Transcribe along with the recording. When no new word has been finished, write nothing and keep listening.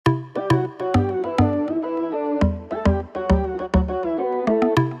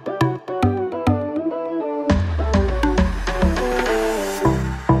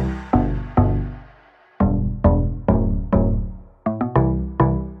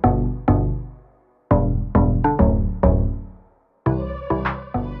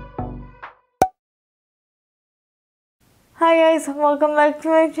Hi guys, welcome back to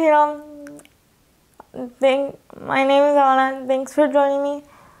my channel. My name is Anna. Thanks for joining me.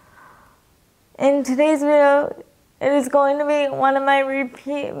 In today's video, it is going to be one of my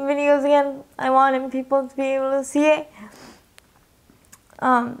repeat videos again. I wanted people to be able to see it.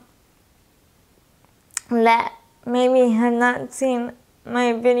 That maybe have not seen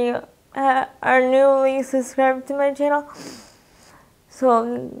my video, are newly subscribed to my channel.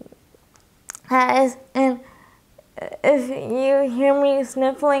 So, and if you hear me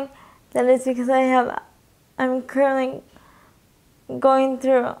sniffling, that is because I'm currently going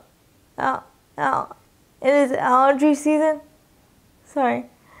through, it is allergy season. Sorry.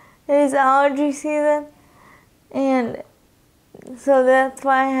 It is allergy season, and so that's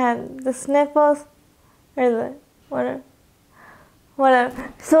why I have the sniffles, or the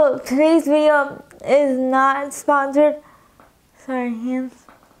whatever. So today's video is not sponsored. Sorry, hands.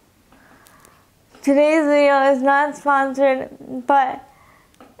 Today's video is not sponsored, but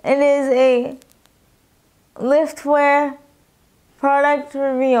it is a Liftware product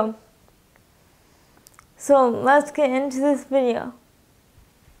review. So let's get into this video.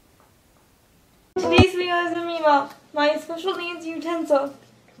 Today's video is going to be about my special needs utensil.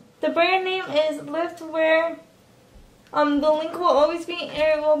 The brand name is Liftware. The link will always be,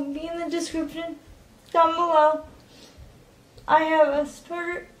 it will be in the description down below. I have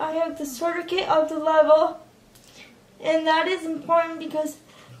the starter kit of the level, and that is important because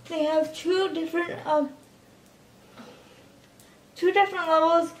they have two different levels.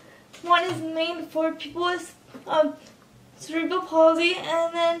 One is made for people with cerebral palsy,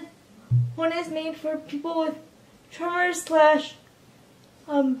 and then one is made for people with tremors /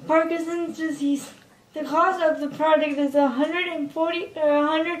 Parkinson's disease. The cost of the product is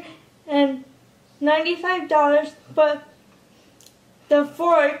 $195, but the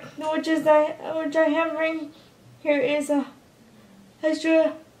fork, which I have right here, is a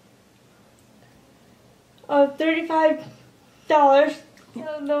extra of $35. So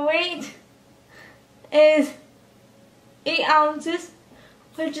the weight is 8 ounces,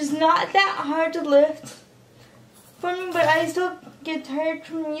 which is not that hard to lift for me, but I still get tired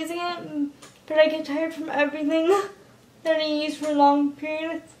from using it. But I get tired from everything that I use for long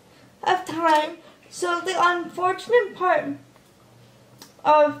periods of time. So the unfortunate part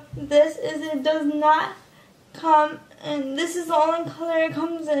of this is it does not come, and this is the only color it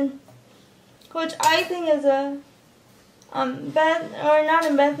comes in, which I think is a bad, or not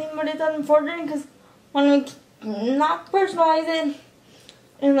a bad thing, but it's unfortunate because when we not personalize it,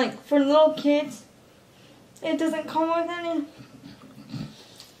 and like for little kids, it doesn't come with any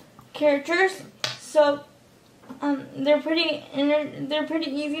characters. So they're pretty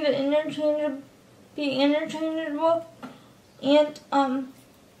easy to be interchangeable. And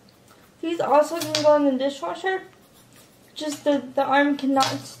these also can go in the dishwasher, just the arm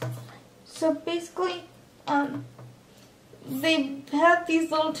cannot. So basically, they have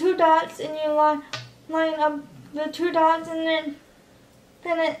these little 2 dots, and you line up the 2 dots, and then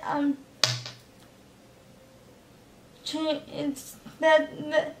it that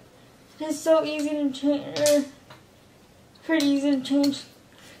is so easy to change, or pretty easy to change.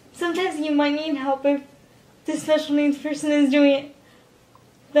 Sometimes you might need help if the special needs person is doing it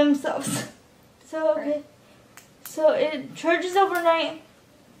themselves. So okay, so it charges overnight,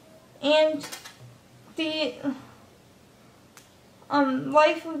 and the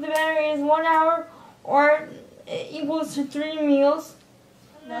life of the battery is 1 hour, or it equals to 3 meals.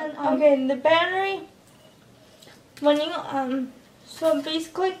 And then okay, the battery, when you so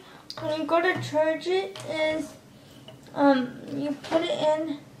basically when you go to charge it, is you put it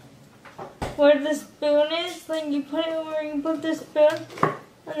in where the spoon is, like you put it where you put the spoon,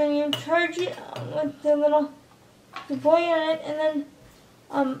 and then you charge it with the little, you put it in it, and then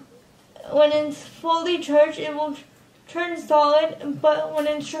when it's fully charged, it will turn solid, but when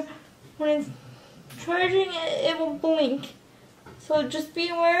it's charging, it will blink. So just be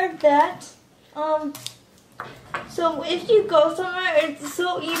aware of that. So if you go somewhere, it's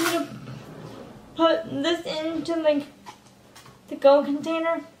so easy to put this into like the Go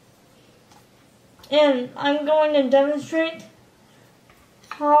container. And I'm going to demonstrate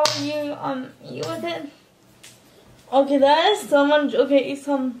how you eat with it. Okay, that is so much. Okay,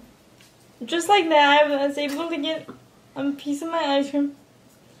 so just like that, I was able to get a piece of my ice cream,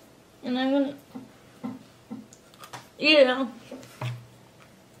 and I'm gonna eat it now.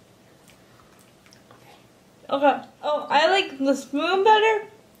 Okay. Oh, I like the spoon better.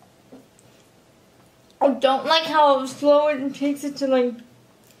 I don't like how slow it takes it to like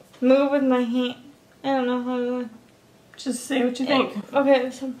move with my hand. I don't know how to. Just say what you think.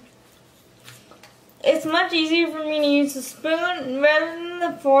 Okay, so it's much easier for me to use the spoon rather than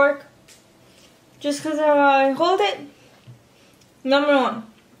the fork, just because how I hold it. Number one.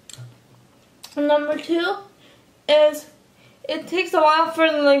 And number two is it takes a while for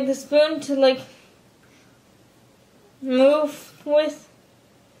like the spoon to like move with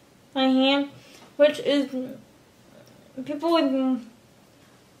my hand, which is people with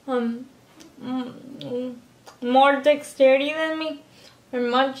more dexterity than me are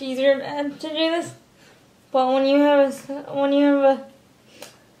much easier to do this. But when you have a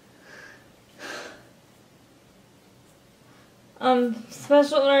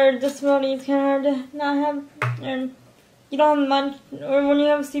special or disability, it's kind of hard to not have, and you don't have much, or when you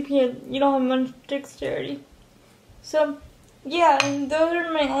have CP, you don't have much dexterity. So, yeah, those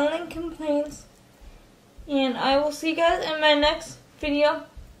are my only complaints, and I will see you guys in my next video.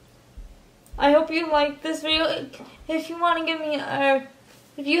 I hope you liked this video. If you want to give me,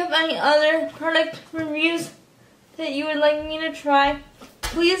 if you have any other product reviews that you would like me to try,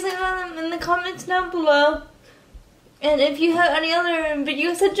 please leave them in the comments down below. And if you have any other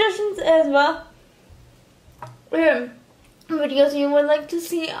video suggestions as well, or videos you would like to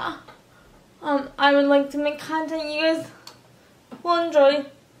see, I would like to make content you guys will enjoy.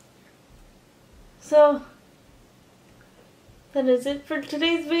 So, that is it for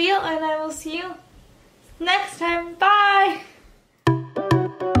today's video, and I will see you next time. Bye!